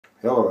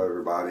Hello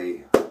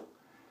everybody,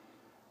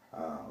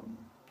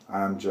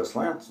 I'm Just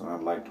Lance and I'd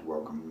like to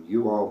welcome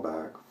you all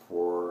back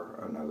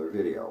for another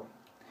video.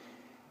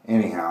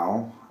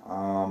 Anyhow,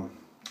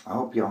 I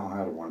hope you all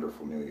had a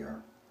wonderful new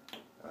year.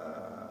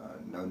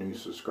 No new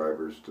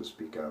subscribers to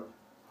speak of.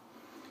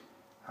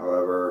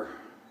 However,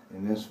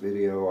 in this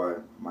video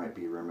I might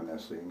be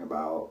reminiscing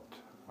about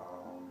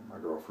my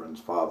girlfriend's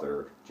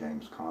father,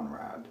 James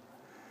Conrad.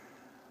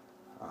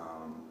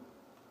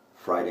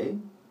 Friday,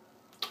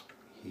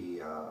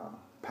 he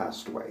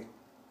passed away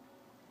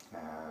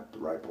at the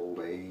ripe old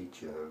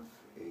age of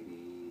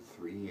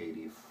 83,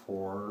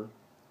 84,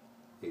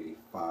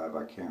 85.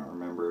 I can't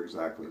remember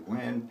exactly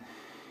when.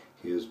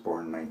 He was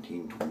born in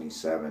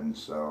 1927,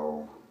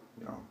 so,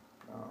 you know,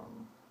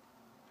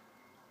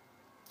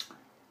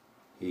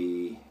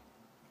 he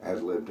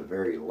has lived a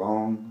very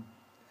long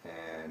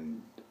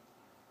and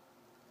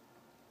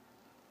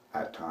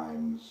at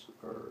times,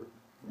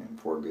 and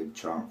for a good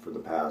chunk for the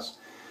past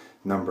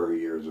number of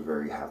years, a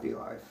very happy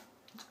life.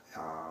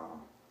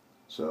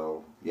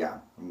 So yeah,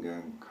 I'm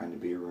going to kind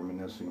of be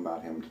reminiscing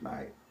about him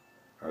tonight,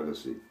 or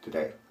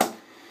today.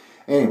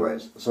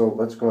 Anyways, so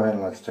let's go ahead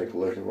and let's take a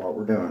look at what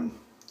we're doing.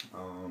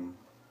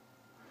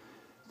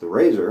 The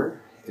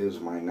razor is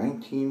my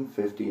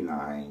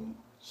 1959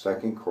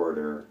 second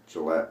quarter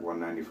Gillette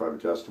 195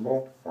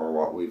 adjustable, or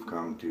what we've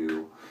come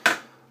to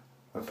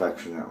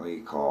affectionately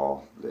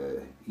call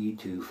the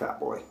E2 Fat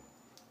Boy.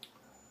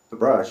 The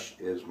brush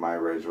is my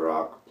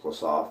RazoRock Plus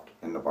Soft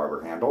in the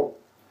barber handle.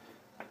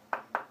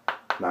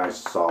 Nice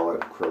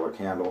solid acrylic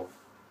handle,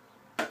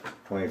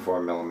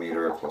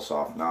 24mm Plus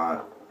Soft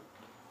knot.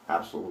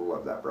 Absolutely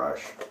love that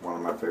brush. One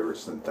of my favorite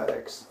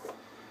synthetics.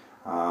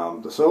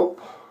 The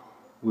soap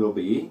will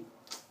be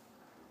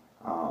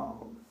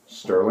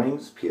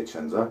Sterling's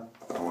Piacenza.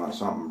 I want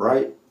something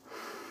bright,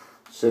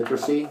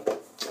 citrusy,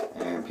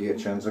 and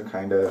Piacenza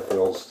kind of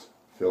fills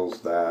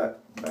that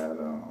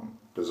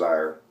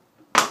desire.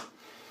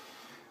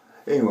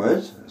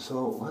 Anyways,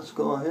 so let's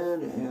go ahead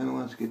and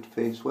let's get the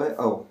face wet.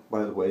 Oh,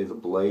 by the way, the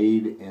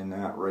blade in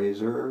that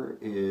razor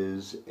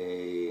is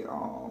a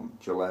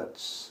Gillette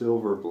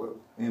Silver Blue.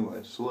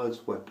 Anyways, so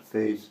let's wet the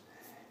face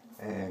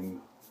and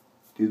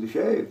do the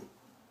shave.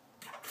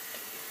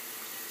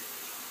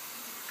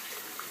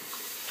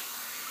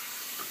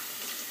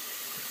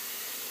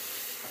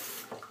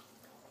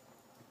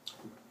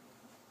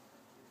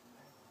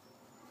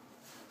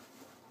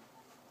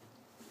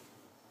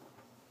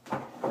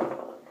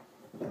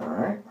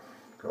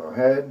 Go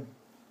ahead,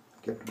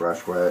 get the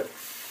brush wet.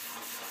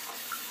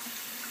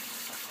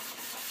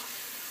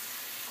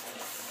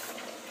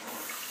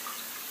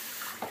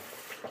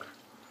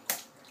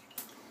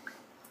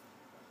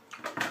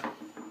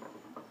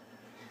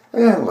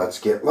 And let's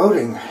get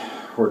loading.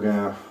 We're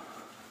gonna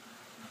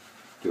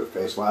do a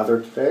face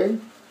lather today.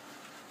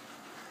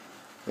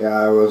 Yeah,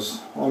 I was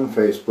on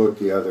Facebook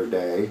the other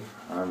day.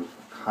 I'm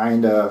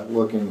kind of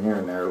looking here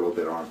and there a little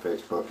bit on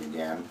Facebook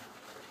again.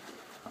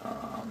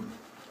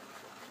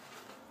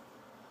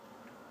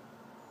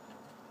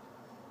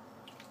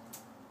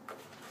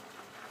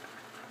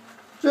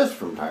 Just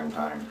from time to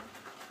time.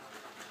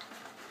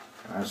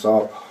 I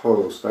saw a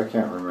post, I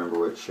can't remember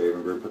which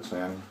shaving group it's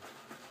in,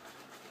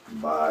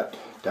 but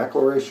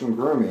Declaration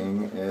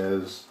Grooming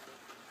is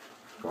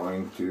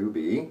going to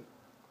be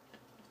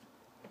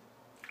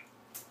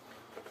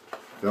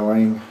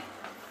filling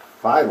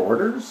 5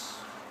 orders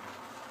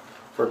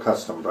for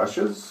custom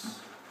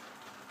brushes.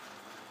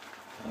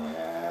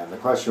 And the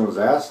question was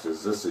asked,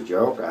 is this a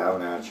joke? I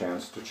haven't had a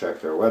chance to check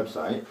their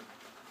website.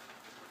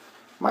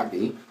 Might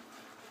be.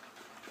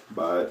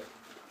 But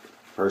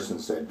the person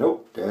said,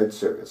 nope, dead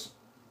serious.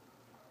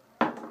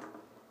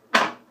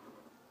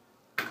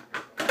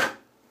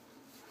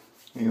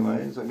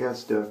 Anyways, I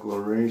guess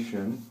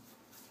Declaration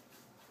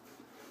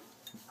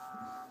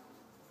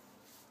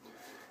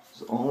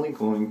is only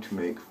going to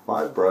make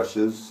 5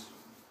 brushes,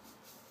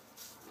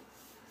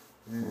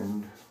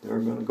 and they're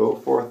going to go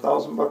for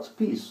 $1,000 a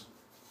piece.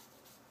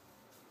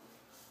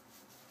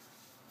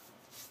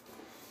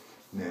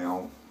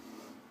 Now,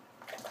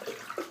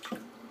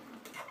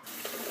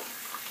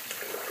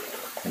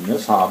 in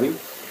this hobby,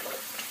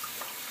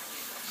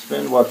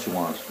 spend what you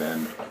want to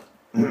spend.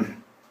 You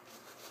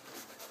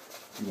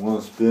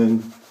want to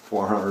spend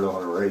 $400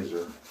 on a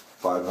razor,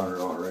 $500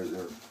 on a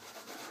razor.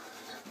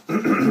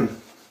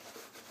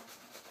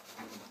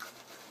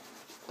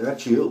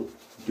 That's you.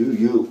 Do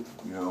you.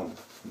 You know,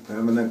 if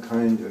having that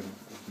kind of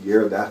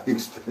gear that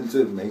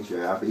expensive makes you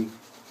happy,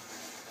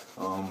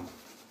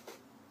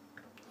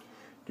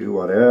 do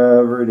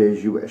whatever it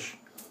is you wish.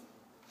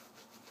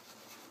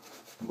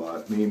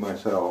 But me,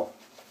 myself,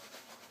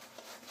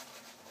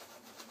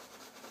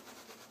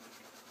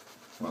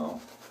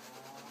 well,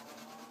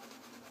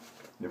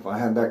 if I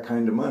had that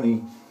kind of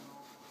money,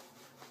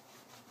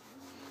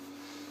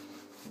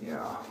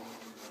 yeah,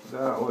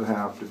 that would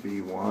have to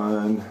be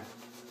one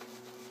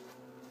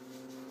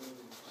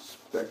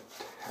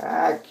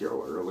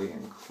spectacularly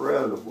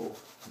incredible,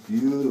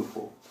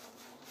 beautiful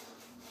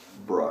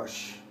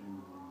brush.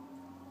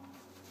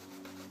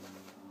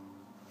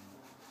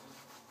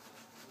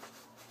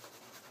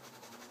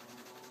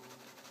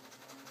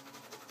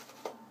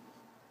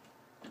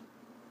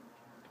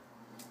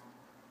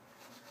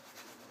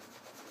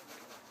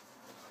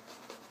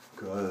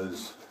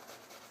 because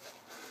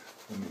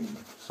I mean,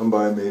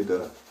 somebody made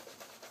a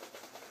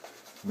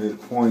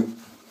point.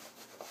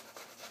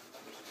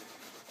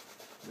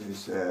 They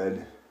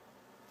said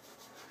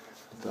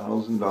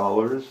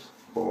 $1,000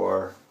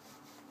 for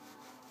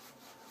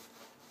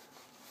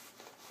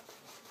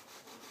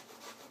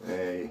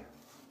a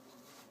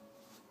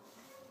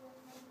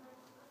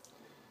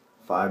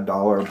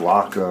 $5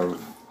 block of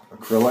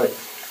acrylic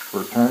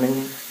for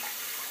turning.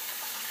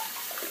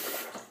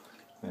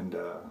 And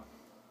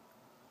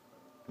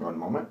one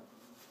moment.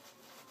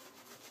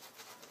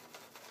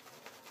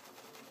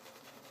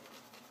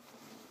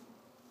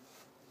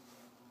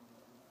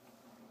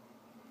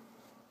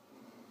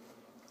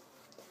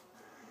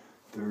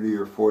 $30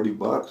 or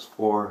 $40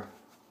 for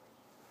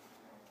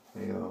a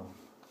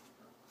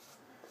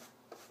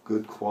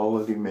good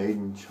quality made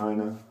in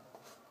China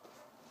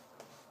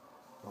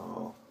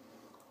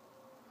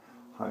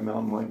high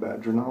mountain white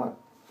badger knot.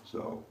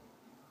 So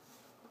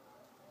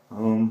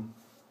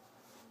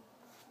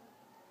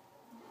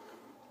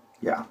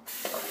yeah,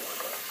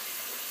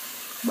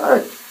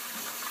 but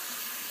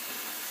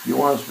you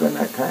want to spend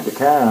that kind of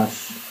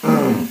cash,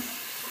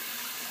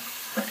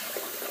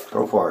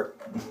 go for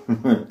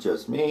it.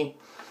 Just me,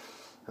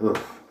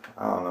 oof,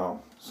 I don't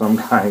know. Some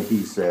guy,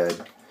 he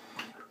said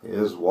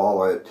his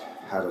wallet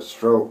had a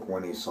stroke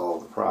when he saw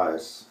the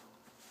price.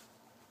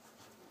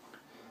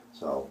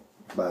 So,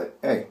 but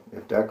hey,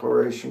 if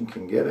Declaration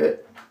can get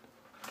it,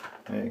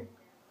 hey,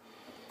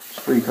 it's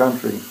free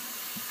country.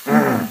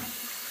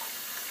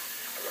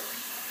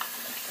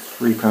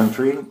 Free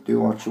country, do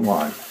what you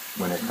want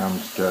when it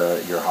comes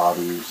to your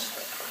hobbies,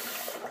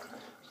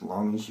 as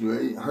long as you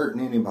ain't hurting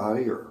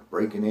anybody or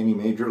breaking any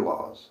major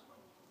laws.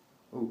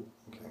 Ooh,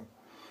 okay.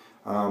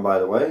 By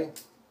the way,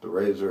 the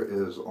razor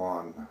is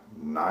on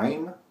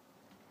 9.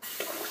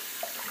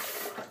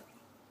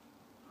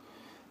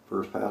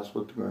 First pass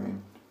with the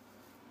grain.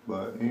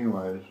 But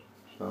anyways,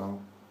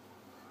 so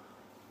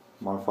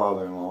my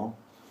father-in-law,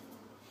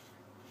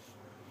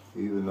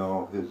 even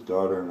though his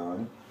daughter and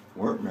I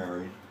weren't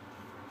married,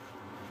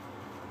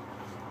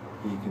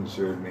 he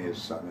considered me his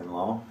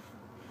son-in-law,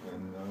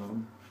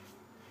 and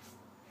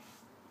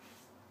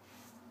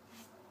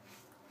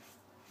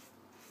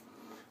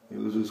it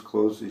was as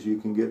close as you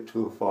can get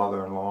to a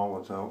father-in-law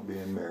without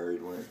being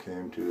married when it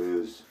came to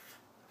his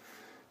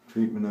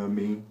treatment of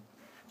me,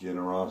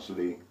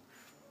 generosity,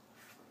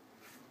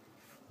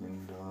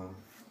 and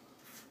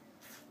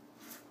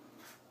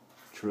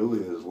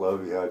truly his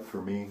love he had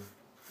for me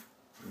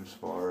as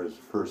far as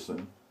a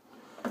person.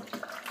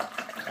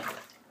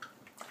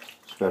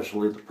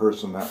 Especially the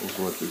person that was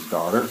with his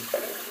daughter.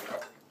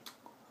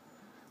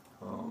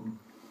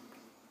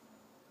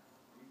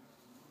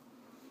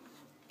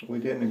 We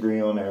didn't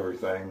agree on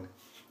everything.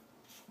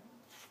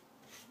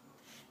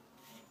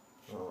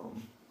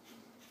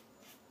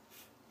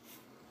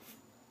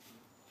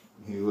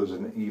 He was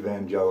an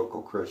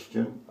evangelical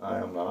Christian. I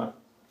am not.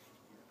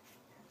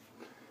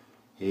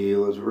 He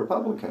was a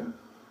Republican.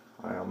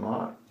 I am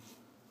not.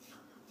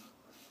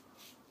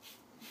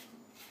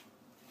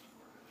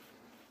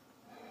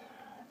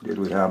 Did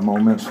we have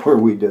moments where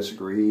we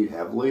disagreed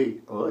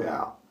heavily? Oh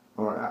yeah.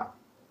 Oh yeah.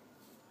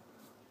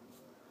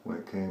 When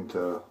it came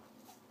to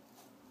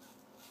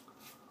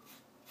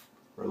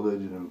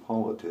religion and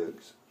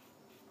politics.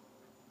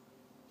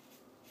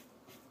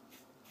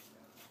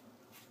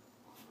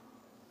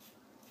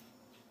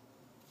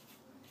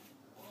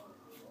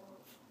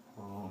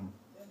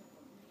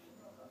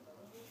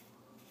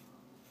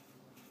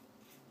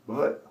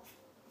 But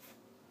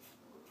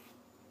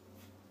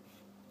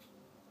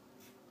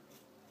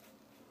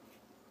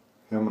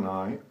him and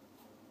I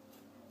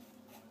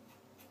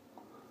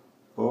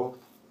both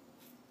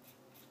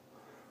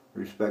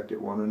respected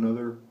one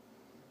another.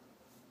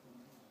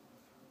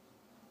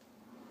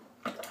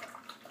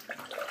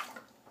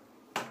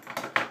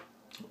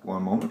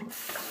 One moment.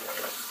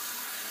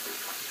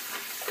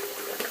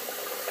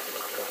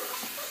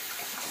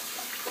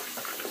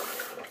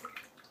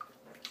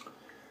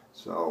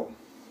 So,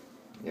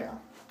 yeah.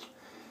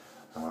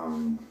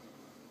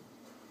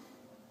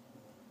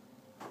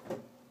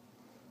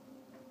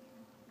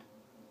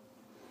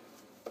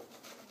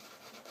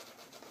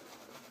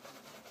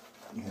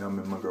 Him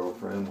and my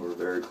girlfriend were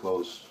very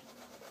close.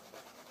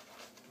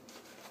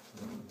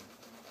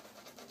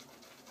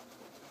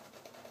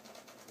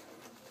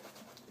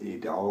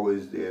 He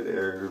always did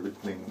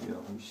everything, you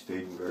know, he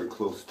stayed in very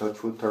close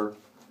touch with her.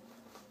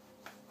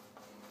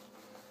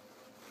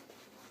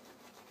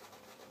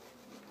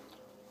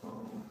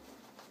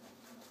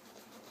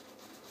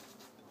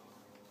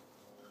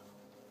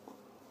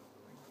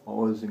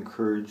 Always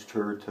encouraged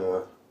her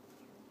to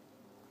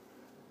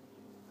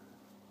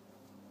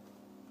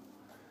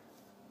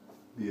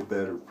be a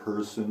better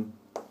person.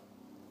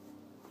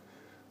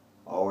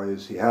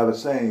 Always, he had a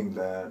saying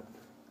that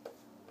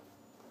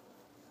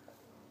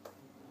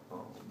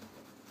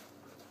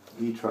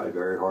he tried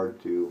very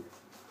hard to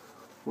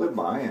live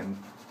by,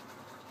 and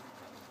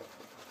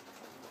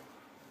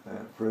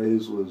that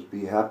phrase was,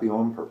 be happy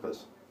on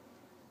purpose.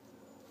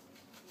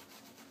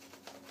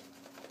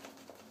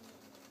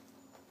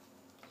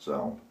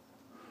 So,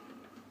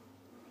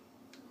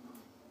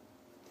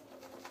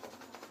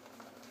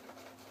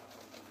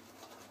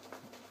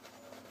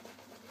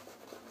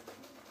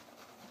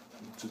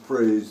 it's a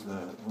phrase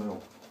that,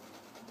 well,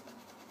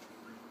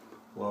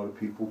 a lot of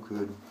people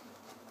could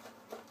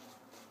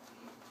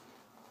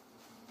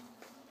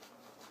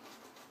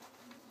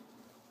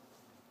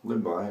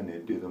live by, and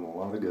it'd do them a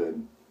lot of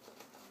good.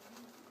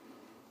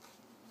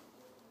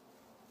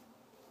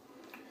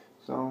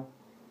 So,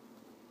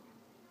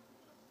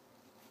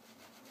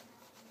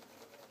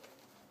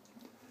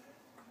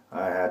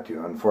 I had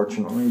to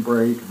unfortunately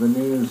break the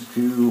news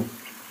to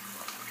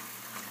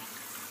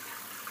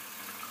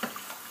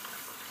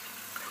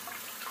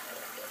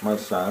my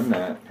son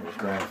that his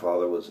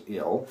grandfather was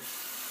ill.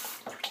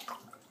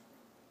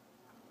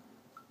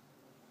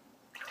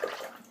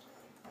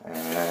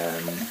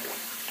 And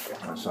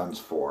my son's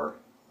 4,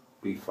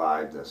 be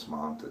 5 this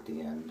month at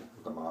the end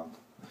of the month.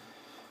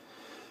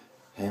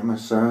 And my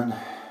son,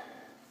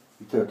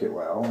 he took it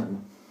well,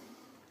 and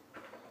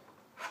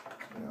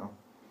you know,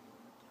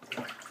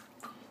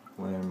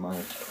 when my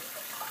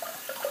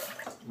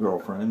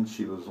girlfriend,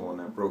 she was the one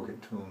that broke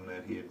it to him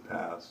that he had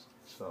passed,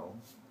 so.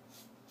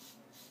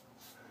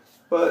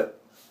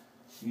 But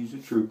he's a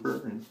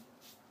trooper, and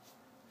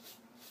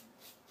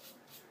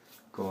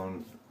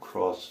going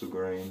across the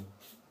grain,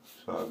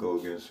 so I go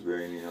against the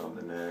grain on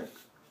the neck.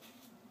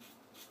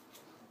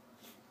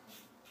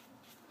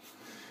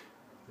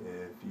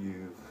 If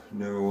you've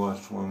never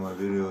watched one of my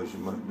videos, you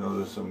might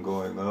notice I'm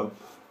going up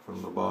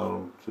from the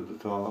bottom to the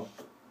top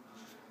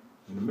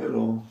in the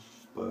middle,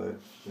 but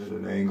at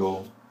an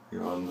angle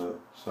here on the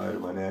side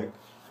of my neck.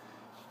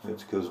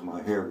 That's because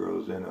my hair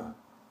grows in a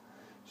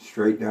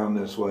straight down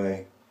this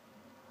way,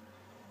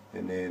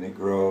 and then it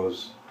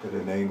grows at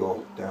an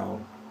angle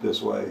down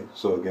this way.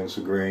 So against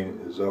the grain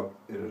is up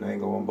at an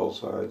angle on both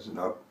sides and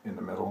up in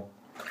the middle.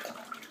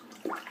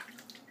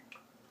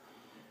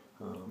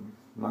 I'm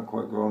not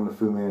quite growing the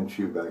Fu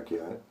Manchu back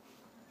yet.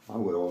 I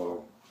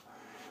will.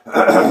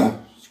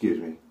 Excuse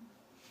me.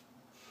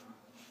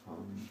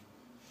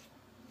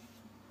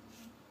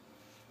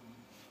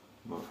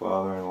 My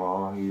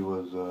father-in-law, he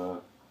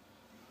was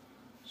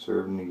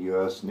served in the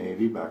U.S.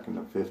 Navy back in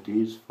the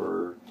 50s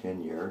for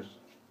 10 years.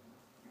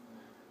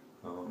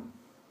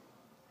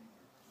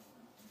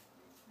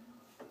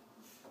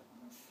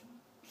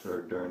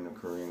 Served during the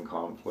Korean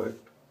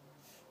conflict.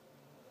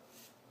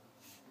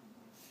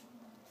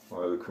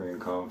 While the Korean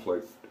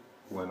conflict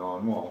went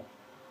on, well,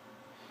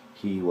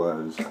 he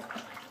was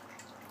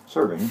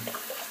serving.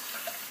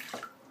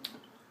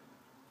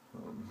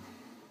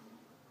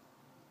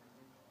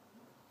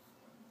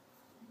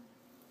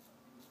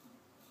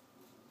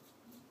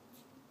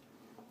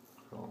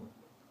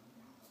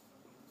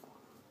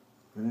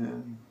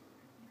 And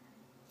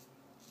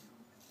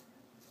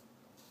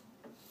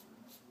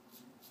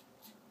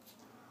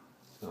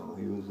so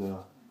he was a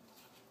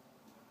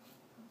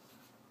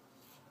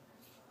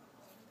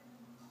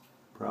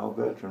proud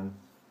veteran.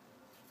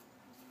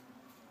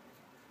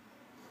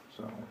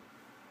 So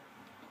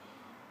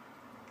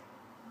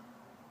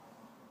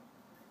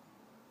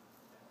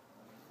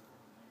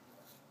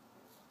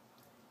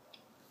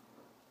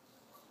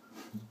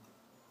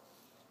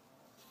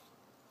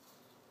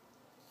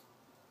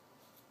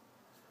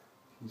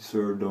he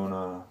served on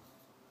a,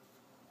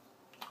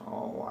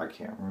 oh, I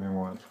can't remember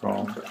what it's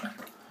called,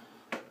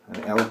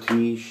 an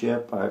LT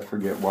ship. I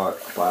forget what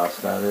class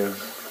that is.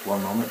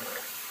 One moment.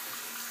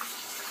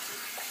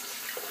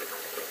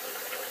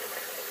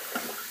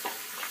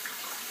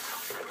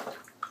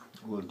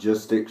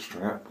 Logistics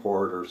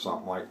transport or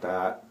something like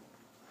that.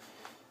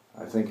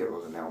 I think it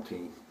was an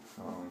LT.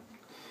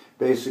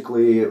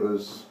 Basically, it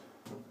was,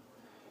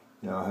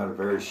 you know, it had a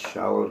very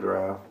shallow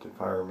draft,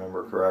 if I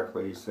remember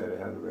correctly. He said it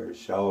had a very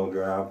shallow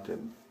draft,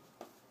 and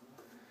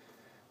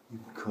you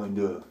kind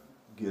of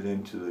get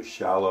into the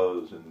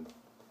shallows and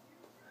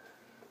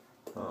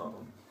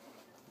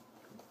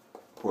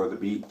for the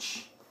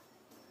beach,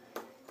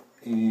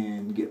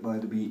 and get by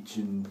the beach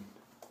and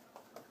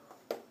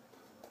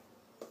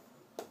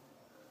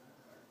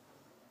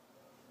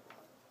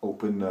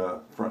open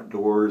the front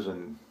doors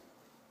and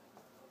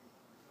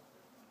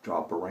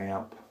drop a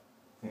ramp,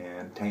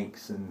 and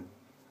tanks and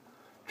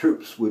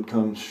troops would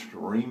come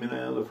streaming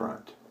out of the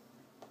front.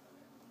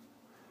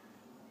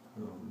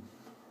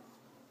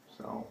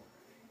 So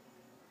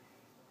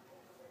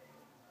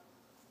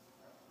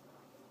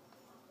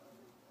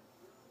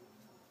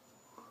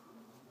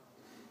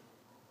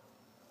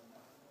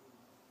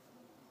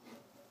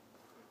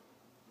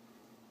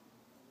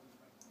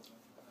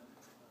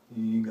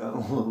he got a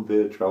little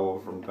bit of trouble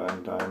from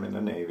time to time in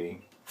the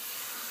Navy.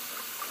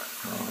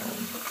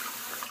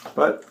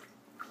 But,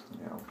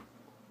 you know,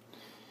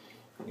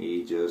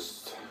 he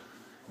just,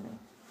 you know,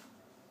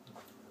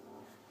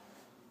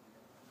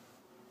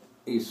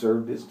 he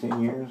served his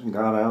 10 years and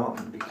got out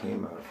and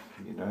became a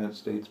United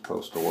States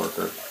postal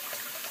worker.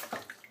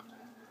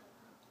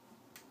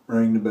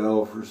 Rang the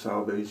bell for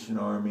Salvation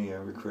Army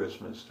every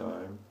Christmas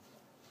time.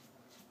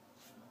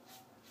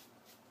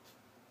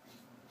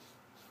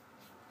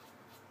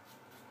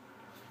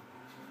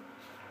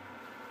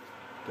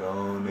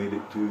 donate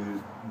it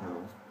to,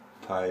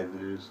 tithe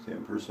his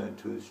 10%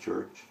 to his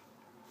church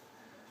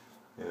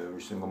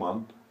every single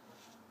month.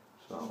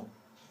 So,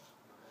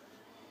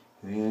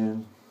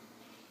 and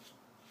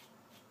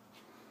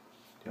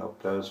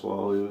helped us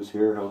while he was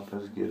here, helped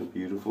us get a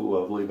beautiful,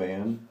 lovely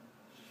van,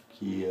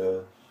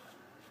 Kia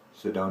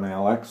Sedona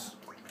LX.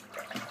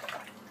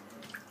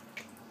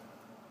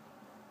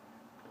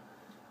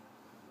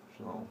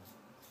 So,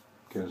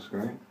 guess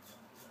great.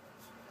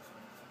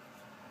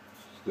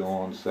 Still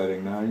on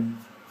setting 9.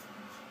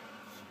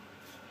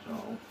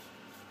 So,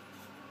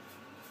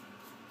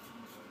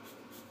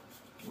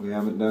 we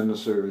haven't done the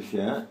service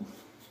yet.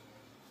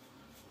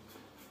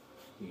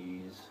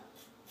 He's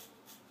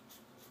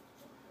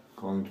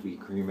going to be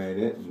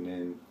cremated, and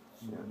then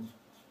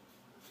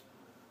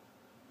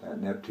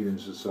that Neptune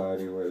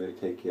Society where they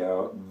take you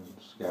out and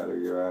scatter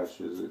your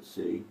ashes at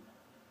sea.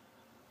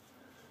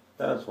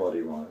 That's what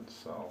he wants,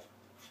 so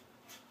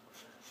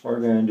we're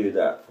going to do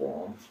that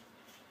for him.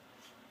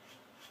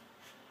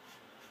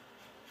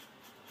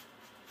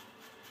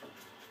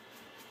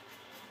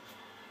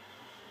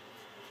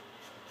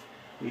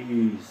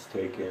 He's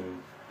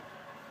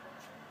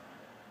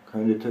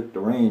kind of took the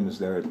reins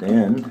there at the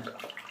end,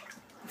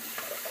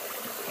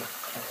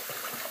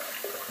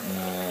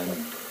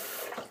 and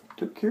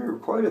took care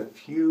of quite a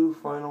few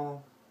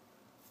final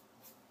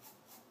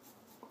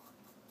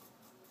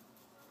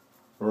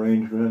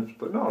arrangements,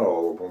 but not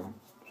all of them.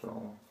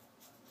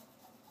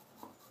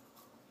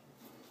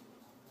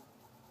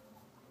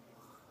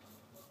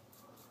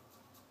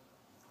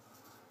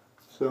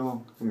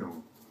 So,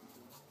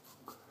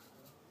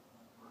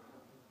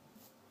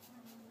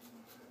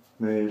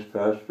 May's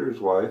pastor's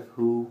wife,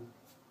 who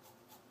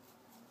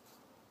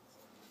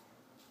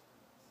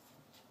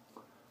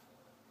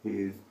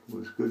he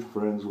was good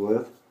friends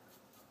with,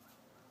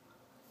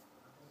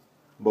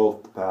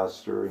 both the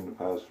pastor and the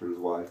pastor's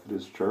wife at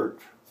his church.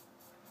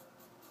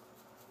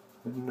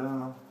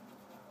 And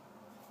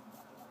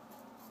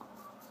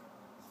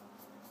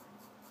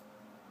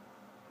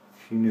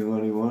she knew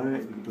what he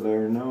wanted, he let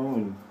her know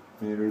and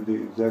made her the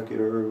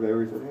executor of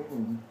everything.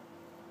 And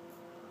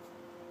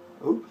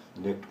oops,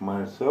 nicked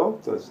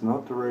myself. That's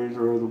not the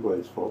razor or the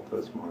blade's fault,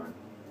 that's mine.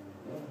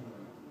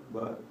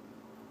 But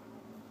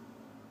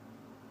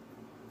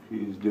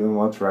she's doing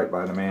what's right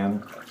by the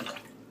man,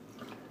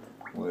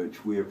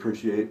 which we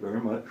appreciate very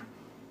much.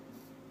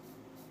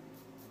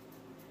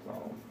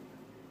 So,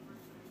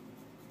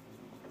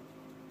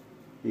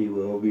 he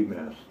will be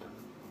missed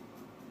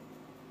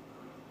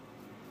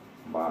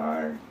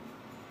by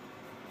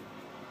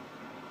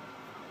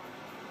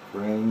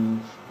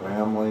friends,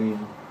 family,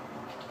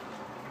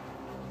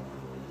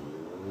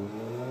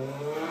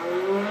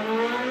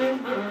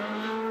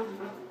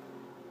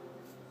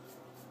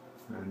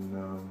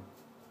 and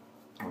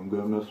I'm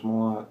going to miss him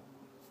a lot.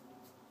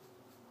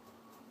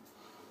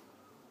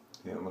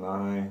 Him and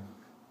I,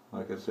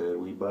 like I said,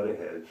 we butted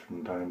heads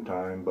from time to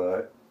time,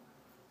 but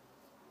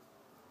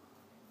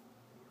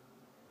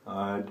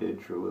I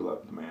did truly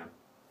love the man.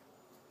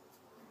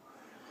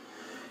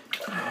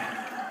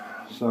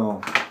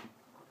 So,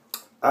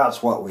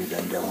 that's what we've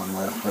been dealing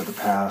with for the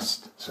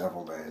past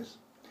several days.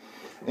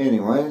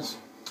 Anyways,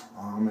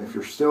 if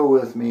you're still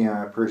with me,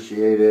 I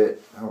appreciate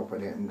it. I hope I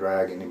didn't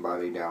drag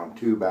anybody down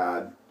too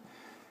bad.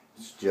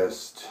 It's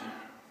just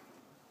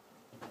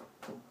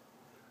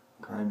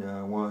kind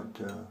of want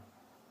to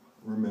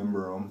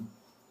remember them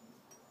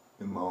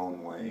in my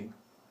own way.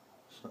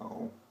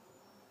 So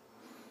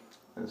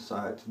I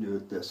decided to do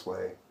it this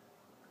way.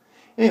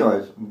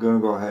 Anyways, I'm going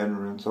to go ahead and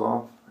rinse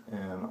off,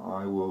 and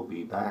I will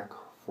be back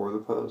for the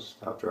post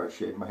after I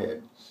shave my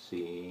head.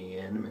 See you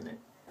in a minute.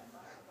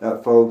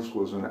 That, folks,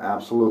 was an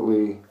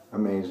absolutely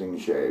amazing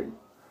shave.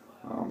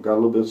 Got a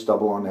little bit of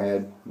stubble on the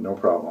head, no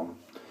problem.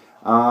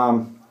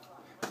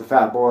 The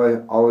Fat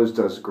Boy always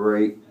does a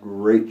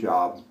great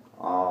job.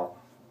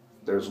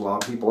 There's a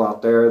lot of people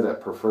out there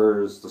that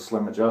prefers the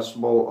Slim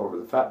Adjustable over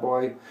the Fat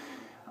Boy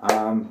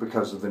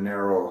because of the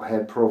narrow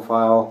head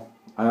profile.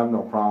 I have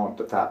no problem with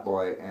the Fat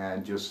Boy,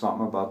 and just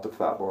something about the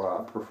Fat Boy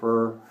I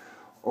prefer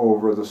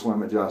over the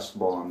Slim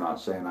Adjustable. I'm not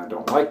saying I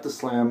don't like the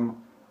Slim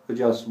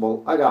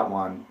Adjustable. I got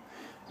one,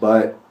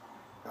 but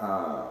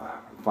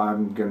if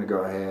I'm going to go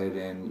ahead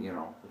and,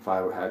 if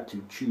I had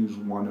to choose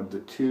one of the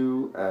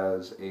two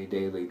as a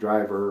daily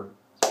driver,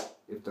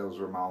 if those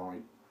were my only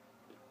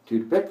two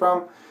to pick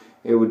from,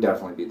 it would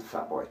definitely be the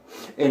Fat Boy.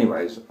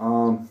 Anyways,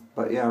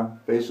 but yeah,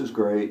 face is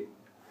great.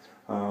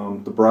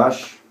 The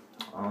brush,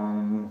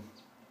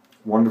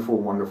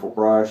 wonderful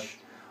brush,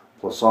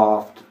 plus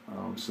soft,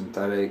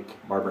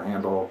 synthetic, barber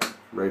handle,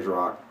 razor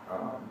rock,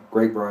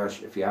 great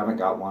brush. If you haven't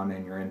got one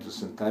and you're into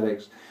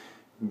synthetics,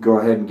 go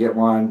ahead and get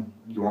one.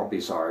 You won't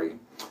be sorry.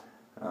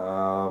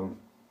 The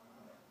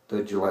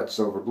Gillette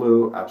Silver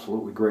Blue,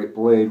 absolutely great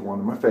blade, one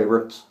of my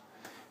favorites.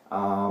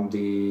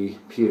 The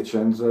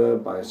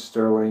Piacenza by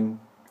Sterling,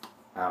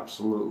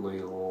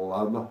 absolutely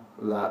love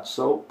that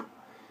soap.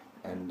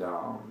 And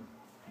I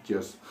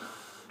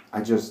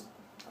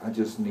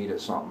just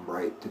needed something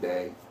bright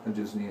today. I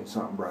just needed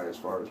something bright as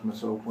far as my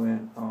soap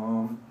went.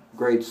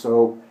 Great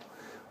soap,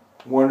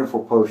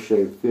 wonderful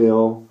post-shave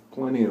feel,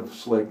 plenty of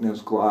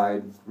slickness,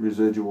 glide,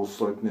 residual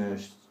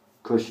slickness,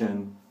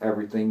 cushion,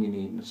 everything you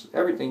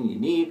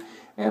need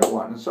and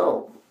want in a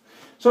soap.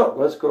 So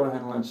let's go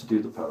ahead and let's do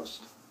the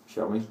post,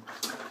 shall we?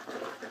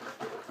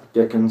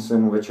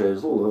 Dickinson Witch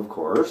Hazel, of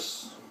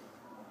course.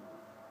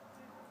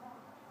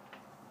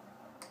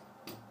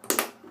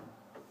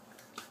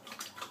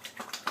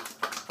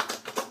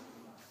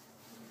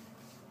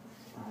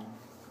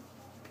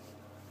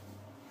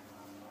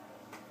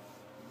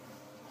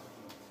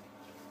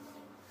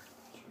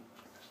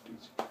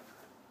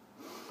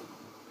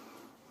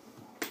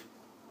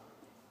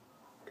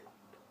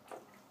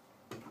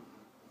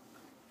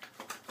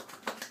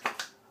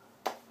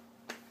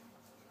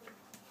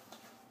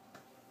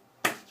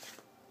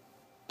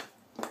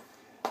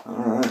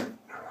 Alright,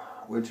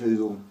 witch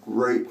hazel,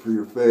 great for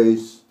your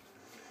face,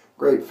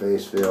 great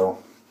face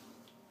feel.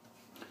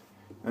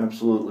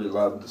 Absolutely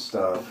love the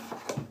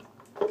stuff.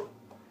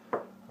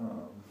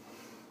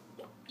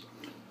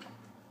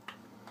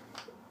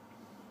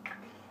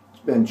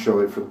 It's been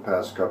chilly for the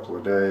past couple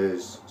of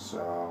days,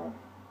 so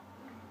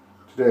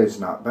today's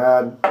not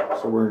bad.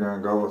 So we're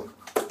going to go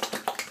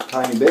with a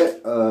tiny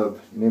bit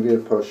of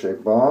Nivea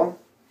Post-Shave Balm.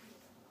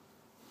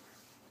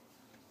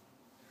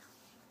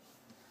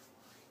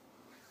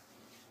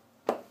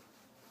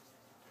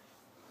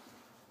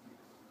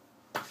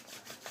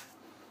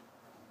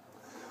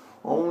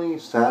 Only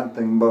sad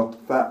thing about the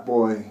Fat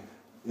Boy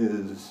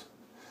is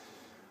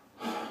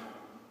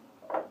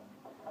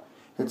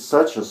it's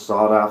such a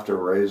sought after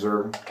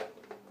razor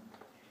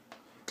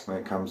when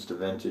it comes to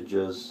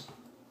vintages.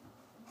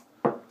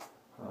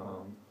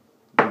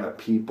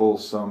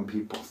 Some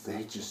people,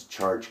 they just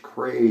charge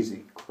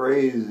crazy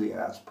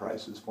ass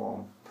prices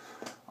for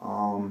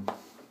them.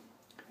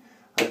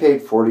 I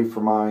paid $40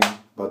 for mine,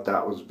 but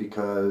that was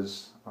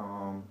because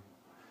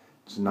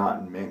it's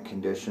not in mint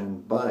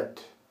condition,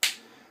 but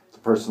the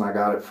person I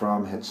got it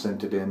from had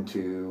sent it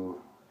into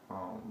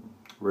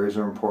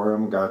Razor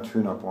Emporium, got a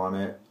tune-up on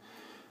it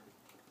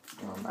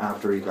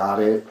after he got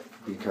it,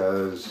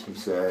 because he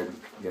said,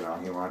 you know,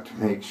 he wanted to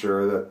make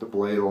sure that the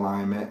blade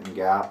alignment and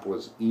gap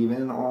was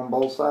even on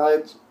both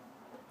sides.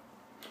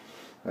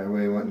 That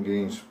way he wasn't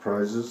getting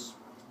surprises.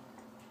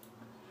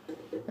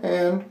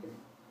 And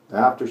the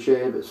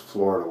aftershave is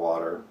Florida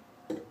water.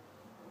 A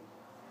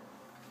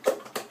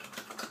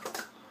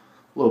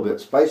little bit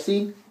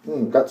spicy.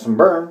 Got some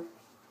burn.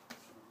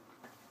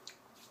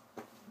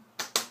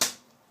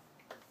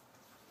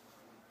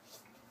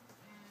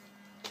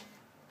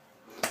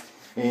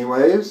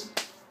 Anyways,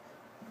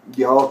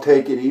 y'all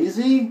take it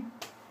easy.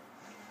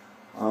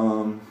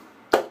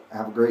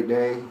 Have a great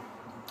day.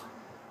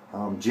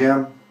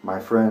 Jim, my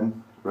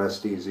friend,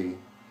 rest easy.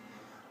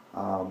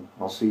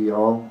 I'll see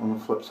y'all on the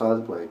flip side of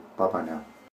the blade. Bye bye now.